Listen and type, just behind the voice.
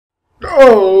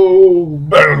Oh,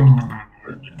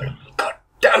 God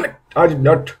damn it! I did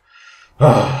not.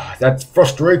 Ah, that's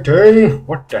frustrating.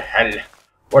 What the hell?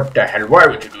 What the hell? Why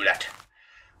would you do that?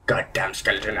 Goddamn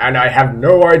skeleton, and I have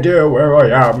no idea where I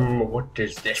am. What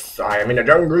is this? I am in a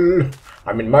jungle.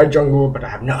 I'm in my jungle, but I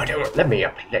have no idea. Let me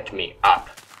up. Let me up.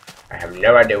 I have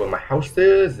no idea where my house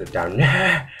is. Down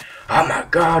there. Oh my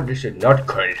god, this is not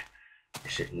cool.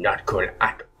 This is not cool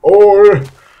at all.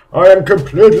 I am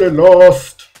completely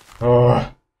lost.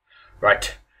 Oh,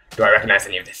 right. Do I recognize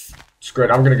any of this? Screw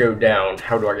it, I'm gonna go down.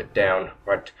 How do I get down?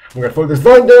 Right, I'm gonna follow this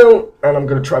line down, and I'm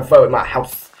gonna try and find my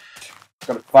house. I'm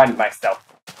gonna find myself.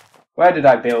 Where did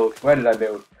I build? Where did I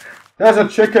build? There's a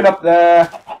chicken up there.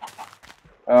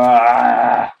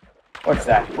 What's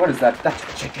that? What is that? That's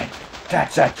a chicken.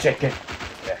 That's a chicken.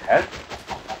 The hell?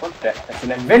 What the? That's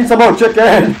an invincible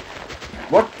chicken.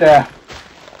 What the?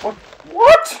 What?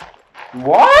 What?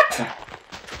 What?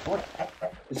 What?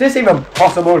 Is this even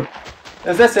possible?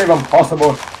 Is this even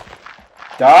possible?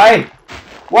 Die?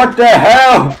 What the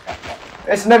hell?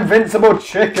 It's an invincible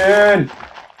chicken.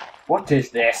 What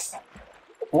is this?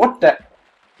 What the?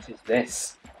 What is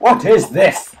this? What is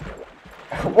this?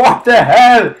 What the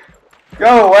hell?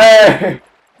 Go away!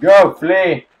 Go,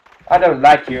 flee! I don't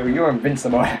like you. You're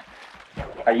invincible.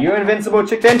 Are you invincible,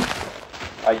 chicken?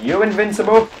 Are you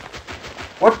invincible?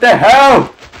 What the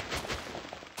hell?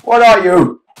 What are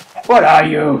you? What are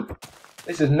you?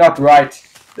 This is not right.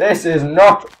 This is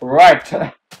not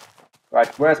right.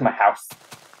 Right, where's my house?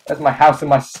 Where's my house and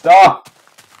my stuff?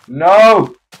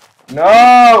 No!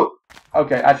 No!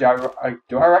 Okay, actually,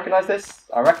 do I recognize this?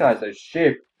 I recognize those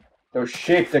sheep. Those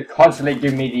sheep that constantly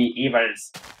give me the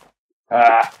evils.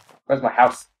 Where's my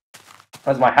house?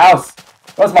 Where's my house?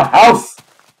 Where's my house?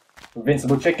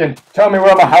 Invincible chicken, tell me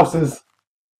where my house is.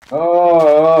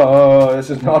 Oh, this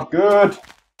is not good.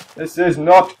 This is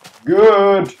not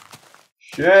good.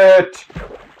 Shit.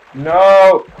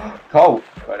 No. Cold,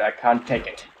 but I can't take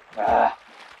it.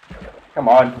 Come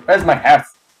on. Where's my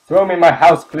house? Throw me my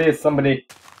house, please, somebody.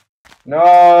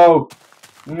 No.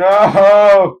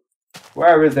 No.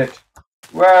 Where is it?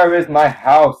 Where is my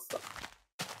house?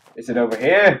 Is it over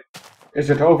here? Is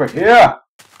it over here?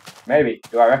 Maybe.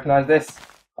 Do I recognize this?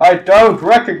 I don't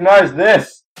recognize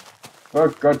this. For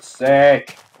God's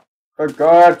sake. For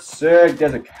God's sake.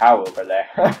 There's a cow over there.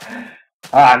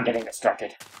 I'm getting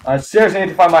distracted. I seriously need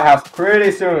to find my house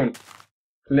pretty soon.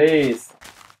 Please.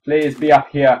 Please be up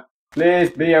here.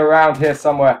 Please be around here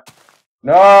somewhere.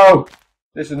 No!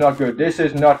 This is not good. This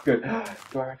is not good.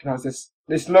 Do I recognize this?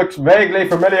 This looks vaguely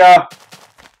familiar.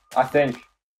 I think.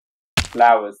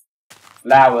 Flowers.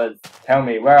 Flowers. Tell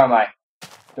me, where am I?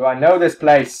 Do I know this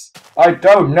place? I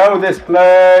don't know this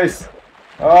place!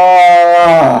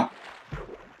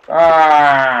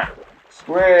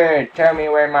 Squid, tell me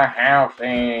where my house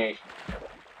is.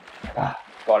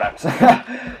 Bollocks.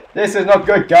 This is not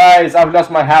good, guys. I've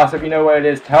lost my house. If you know where it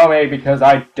is, tell me, because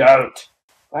I don't.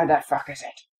 Where the fuck is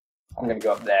it? I'm gonna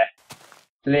go up there.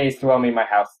 Please throw me my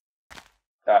house.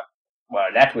 Well,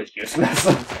 that was useless.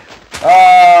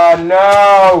 Oh,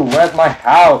 no! Where's my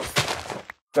house?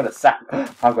 Got a sack.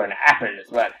 I've got an apple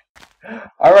as well.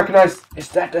 I recognize. Is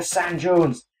that the sand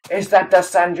dunes? Is that the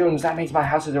sand dunes? That means my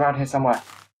house is around here somewhere.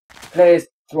 Please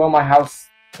throw my house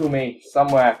to me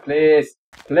somewhere. Please.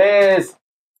 Please.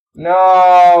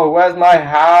 No. Where's my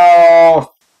house?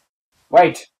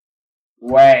 Wait.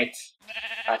 Wait.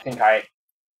 I think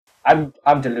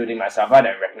I'm deluding myself. I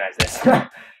don't recognize this.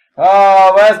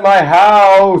 Oh, where's my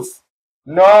house?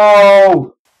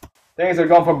 No. Things have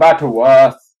gone from bad to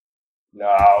worse.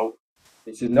 No.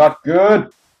 This is not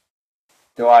good.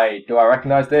 Do I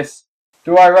recognize this?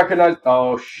 Do I recognize?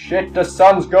 Oh shit, the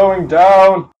sun's going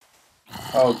down.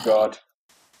 Oh god.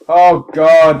 Oh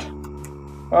god.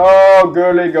 Oh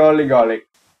golly golly golly.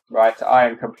 Right, I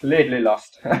am completely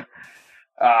lost.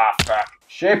 Fuck.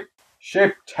 Ship,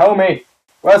 tell me.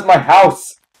 Where's my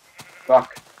house?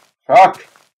 Fuck.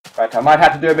 Right, I might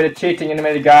have to do a bit of cheating in a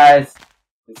minute, guys.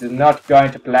 This is not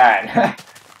going to plan.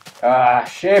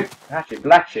 Sheep. Actually,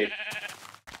 black sheep.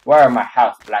 Where are my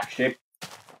house, black sheep?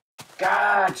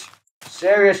 God.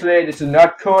 Seriously, this is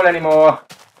not cool anymore.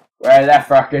 Where the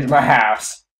fuck is my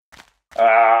house?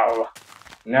 Oh.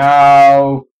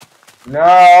 No.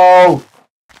 No.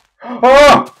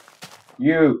 Oh!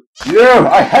 You.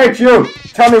 I hate you.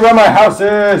 Tell me where my house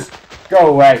is. Go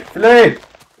away. Flee.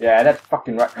 Yeah, that's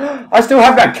fucking right. I still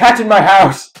have that cat in my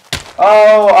house.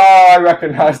 Oh, I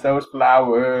recognize those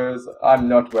flowers. I'm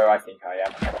not where I think I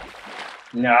am.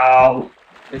 No.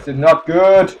 This is not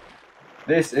good.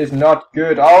 This is not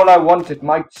good. All I wanted,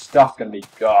 my stuff's gonna be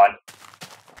gone.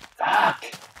 Fuck.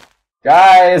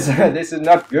 Guys, this is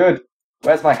not good.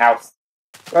 Where's my house?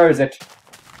 Where is it?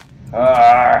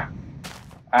 And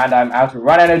I'm out of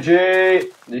run energy.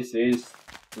 This is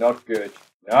not good.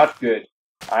 Not good.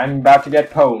 I'm about to get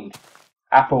pwned.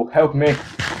 Apple, help me.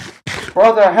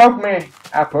 Brother, help me.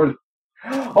 Apple.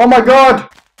 Oh my god!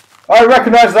 I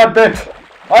recognize that bit.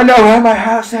 I know where my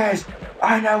house is.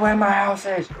 I know where my house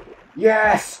is.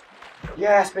 Yes.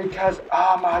 Yes, because,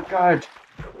 oh my god.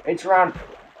 It's around,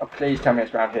 oh please tell me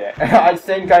it's around here. I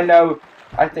think I know.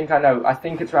 I think I know. I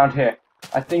think it's around here.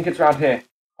 I think it's around here.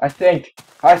 I think.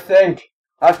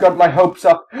 I've got my hopes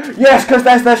up. Yes, because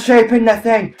there's the shape in the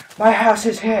thing. My house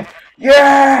is here.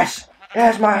 Yes!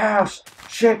 There's my house.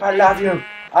 Shape, I love you.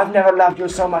 I've never loved you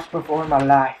so much before in my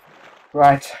life.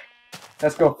 Right.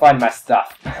 Let's go find my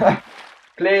stuff.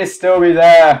 Please still be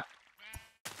there.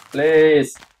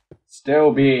 Please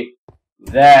still be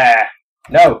there.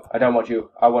 No, I don't want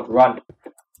you. I want to run.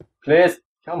 Please.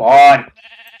 Come on.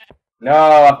 No,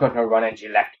 I've got no run energy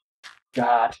left.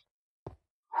 God.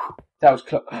 That was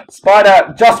close.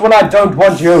 Spider, just when I don't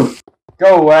want you.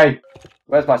 Go away.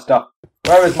 Where's my stuff?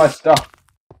 Where is my stuff?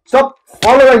 Stop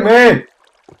following me.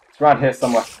 It's around here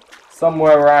somewhere.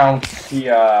 Somewhere around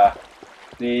here.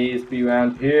 Please be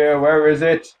around here. Where is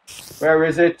it? Where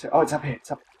is it? Oh, it's up here.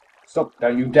 It's up. Stop.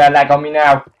 Don't you dare lag on me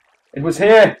now. It was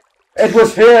here. It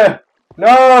was here.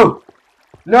 No.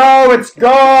 No, it's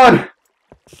gone.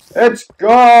 It's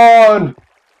gone.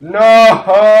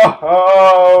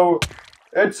 No.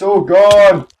 It's all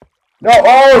gone. No.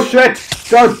 Oh, shit.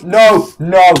 Don't. No.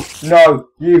 No. No.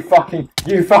 You fucking.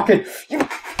 You.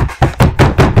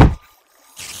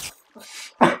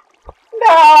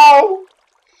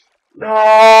 No.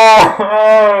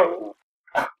 No.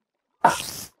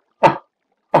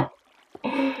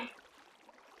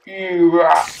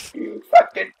 You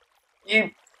fucking.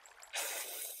 You.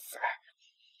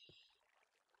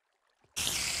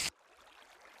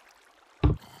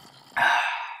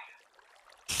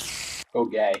 Go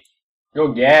gay.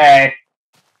 Go gay.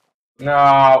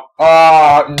 No.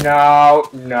 Oh, no.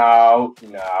 No.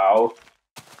 No.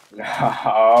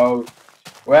 No.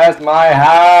 Where's my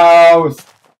house?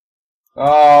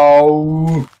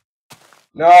 Oh.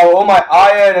 No, all my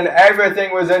iron and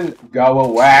everything was in. Go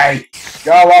away.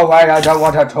 Go away. I don't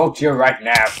want to talk to you right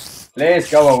now.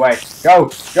 Please go away. Go.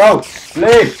 Go.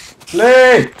 Leave.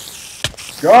 Leave.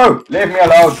 Go. Leave me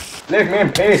alone. Leave me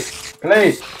in peace.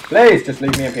 Please. Please just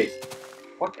leave me in peace.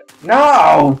 What?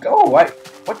 No. Go away.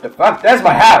 What the fuck? There's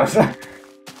my house.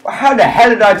 How the hell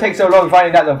did I take so long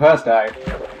finding that the first time?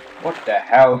 What the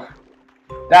hell?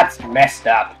 That's messed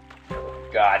up.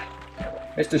 God.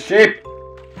 Mr. Sheep,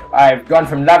 I've gone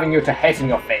from loving you to hating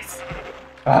your face.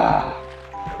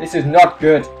 This is not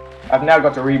good. I've now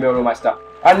got to rebuild all my stuff.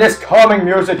 And this calming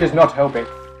music is not helping.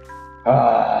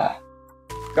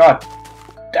 God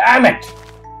damn it.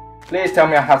 Please tell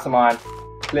me I have some iron.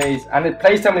 Please. And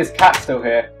please tell me this cat's still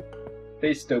here.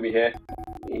 Please still be here.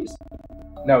 Please.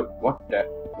 No. What the?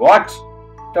 What?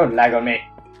 Don't lag on me.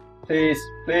 Please.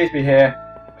 Please be here.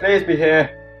 Please be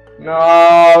here.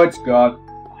 No, it's gone.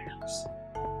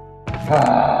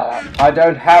 I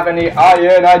don't have any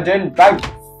iron. I didn't bank.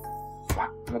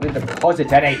 Fuck, I didn't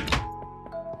deposit any.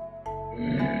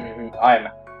 I am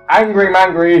angry,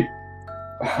 mangry.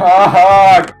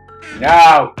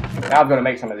 Now I'm gonna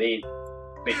make some of these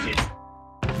bitches.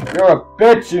 You're a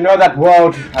bitch. You know that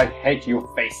word. I hate your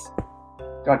face.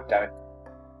 God damn it.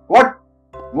 What?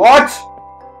 What?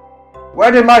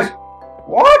 Where did my...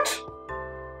 What?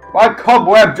 My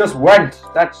cobweb just went.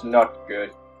 That's not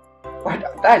good.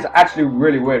 That is actually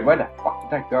really weird. Where the fuck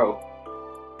did that go?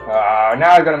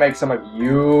 Now I'm gonna make some of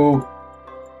you.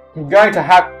 I'm going to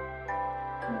have...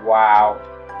 Wow.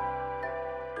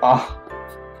 Oh.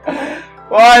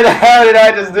 Why the hell did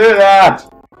I just do that?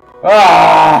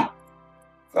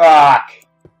 Fuck.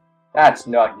 That's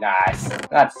not nice.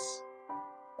 That's...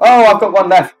 Oh, I've got one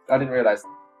left. I didn't realize.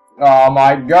 Oh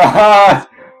my god.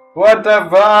 What the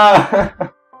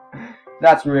fuck?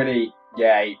 That's really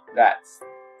gay. That's...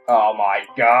 Oh my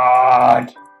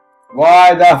god.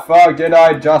 Why the fuck did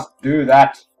I just do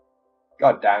that?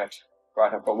 God damn it.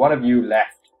 Right, I've got one of you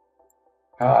left.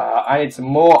 I need some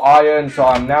more iron, so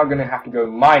I'm now going to have to go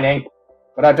mining.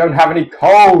 But I don't have any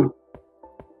coal.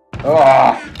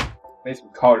 Need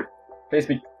some coal. Please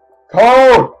be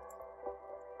coal.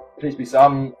 Please be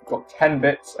some. Got 10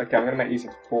 bits. Okay, I'm going to make these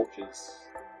into torches.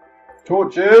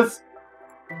 Torches.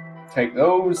 Take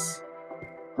those.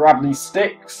 Grab these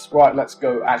sticks. Right, let's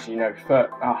go. Actually, no.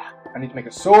 First, I need to make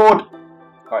a sword.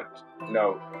 Right,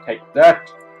 no. Take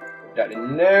that. Put that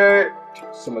in there.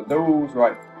 Take some of those.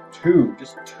 Right, 2.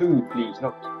 Just 2, please.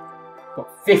 Not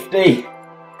 50.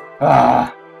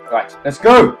 Right, let's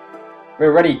go.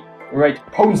 We're ready Right,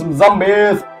 pwn some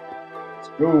zombies. Let's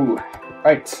go.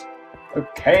 Right.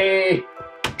 Okay.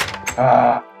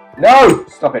 No!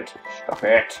 Stop it. Stop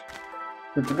it.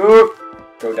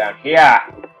 Go down here.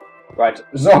 Right,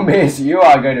 zombies, you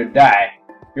are going to die.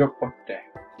 What the?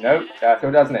 No, that's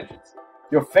what doesn't entrance.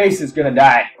 Your face is gonna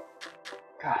die.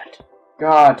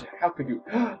 God, how could you?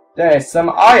 There's some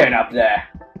iron up there.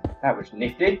 That was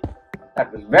nifty.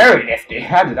 That was very nifty.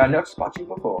 How did I not spot you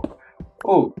before?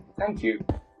 Oh, thank you.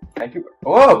 Thank you.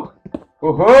 Whoa!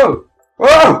 Woohoo!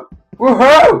 Whoa!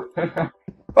 Woohoo!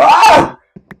 Oh!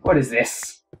 What is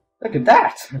this? Look at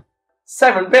that.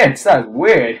 7 bits. That's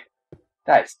weird.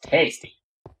 That is tasty.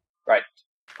 Right.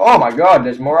 Oh my god,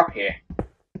 there's more up here.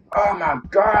 Oh my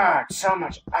god, so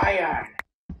much iron.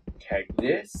 Take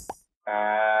this.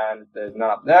 And there's none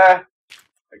up there.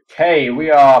 Okay, we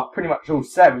are pretty much all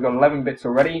set. We've got 11 bits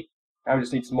already. Now we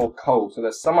just need some more coal. So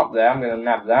there's some up there. I'm going to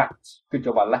nab that. Good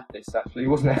job I left this, actually,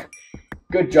 wasn't it?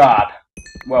 Good job.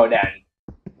 Well done.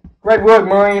 Great work,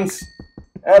 Marines.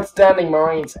 Outstanding,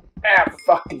 Marines.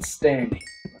 Out-fucking-standing.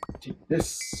 Take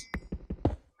this.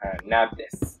 And nab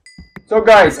this. So,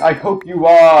 guys, I hope you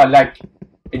are, like,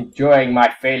 enjoying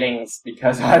my failings.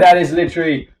 Because that is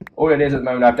literally all it is at the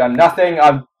moment. I've done nothing.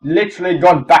 I've literally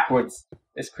gone backwards.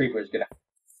 This creeper is going to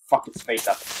fuck its face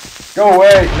up. Go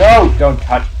away. No, don't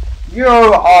touch. You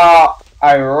are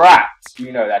a rat.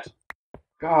 You know that.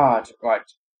 God, right.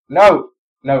 No,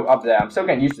 up there. I'm still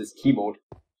getting used to this keyboard.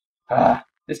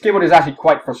 This keyboard is actually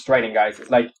quite frustrating, guys. It's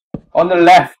like, on the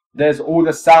left, there's all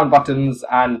the sound buttons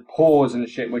and pause and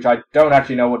shit, which I don't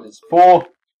actually know what it's for.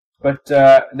 But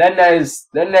then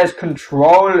there's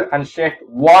control and shift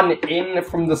 1 in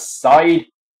from the side.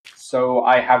 So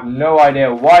I have no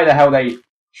idea why the hell they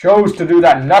chose to do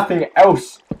that. Nothing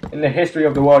else in the history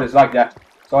of the world is like that.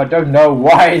 So I don't know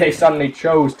why they suddenly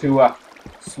chose to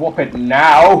swap it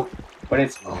now. But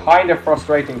it's kind of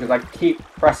frustrating because I keep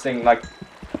pressing like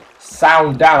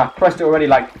sound down. I've pressed it already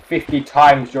like 50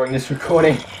 times during this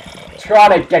recording.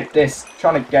 Trying to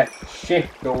get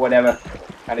shift or whatever.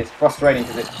 And it's frustrating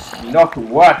because it's not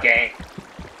working.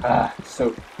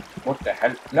 So, what the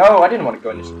hell? No, I didn't want to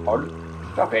go in this hole.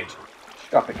 Stop it.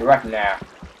 Stop it right now.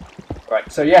 Right,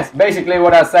 so yes, basically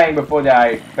what I was saying before that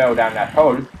I fell down that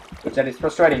hole, which that is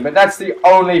frustrating. But that's the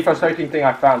only frustrating thing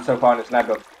I found so far in this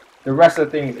lab. The rest of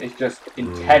the things is just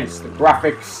intense. The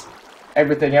graphics,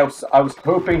 everything else. I was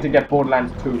hoping to get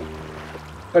Borderlands 2.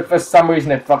 But for some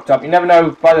reason it fucked up. You never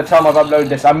know, by the time I've uploaded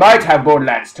this, I might have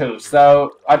Borderlands 2.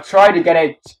 So I tried to get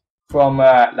it from,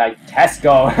 like,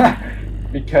 Tesco.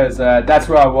 Because that's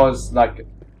where I was, like,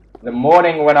 the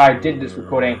morning when I did this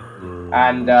recording.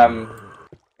 And,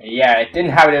 yeah, it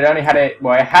didn't have it. It only had it,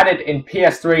 well, it had it in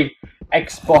PS3,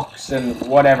 Xbox, and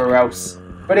whatever else.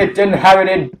 But it didn't have it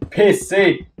in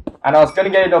PC. And I was going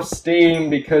to get it off Steam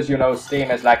because, you know, Steam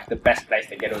is, like, the best place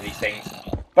to get all these things.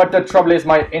 But the trouble is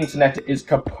my internet is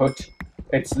kaput.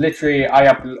 It's literally, I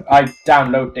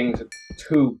download things at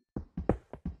 2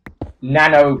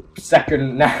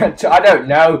 nanosecond, I don't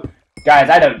know. Guys,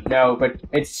 I don't know, but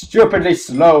it's stupidly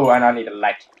slow and I need a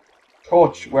light.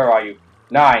 Torch, where are you?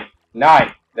 9,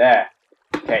 there.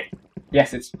 Okay.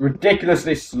 Yes, it's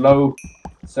ridiculously slow.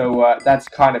 So that's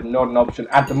kind of not an option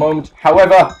at the moment.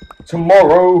 However,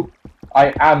 tomorrow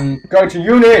I am going to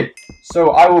uni.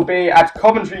 So I will be at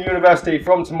Coventry University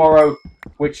from tomorrow,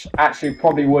 which actually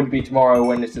probably would be tomorrow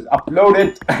when this is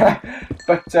uploaded.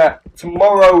 But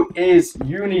tomorrow is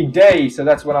uni day, so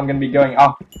that's when I'm going to be going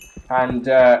up and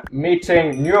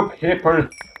meeting new people,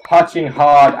 partying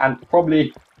hard, and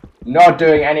probably not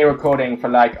doing any recording for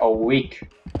like a week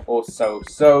or so.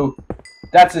 So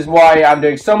that is why I'm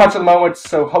doing so much at the moment,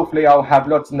 so hopefully I'll have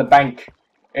lots in the bank.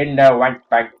 In the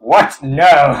bank. What? No,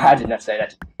 I did not say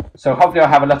that. So hopefully I'll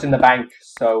have a lot in the bank.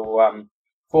 So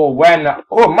for when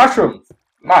mushrooms.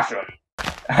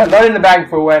 A lot in the bank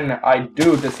for when I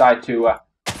do decide to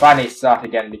finally start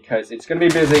again, because it's gonna be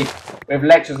busy with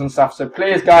lectures and stuff. So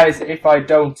please, guys, if I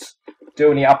don't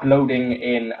do any uploading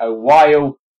in a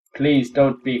while, please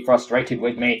don't be frustrated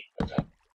with me.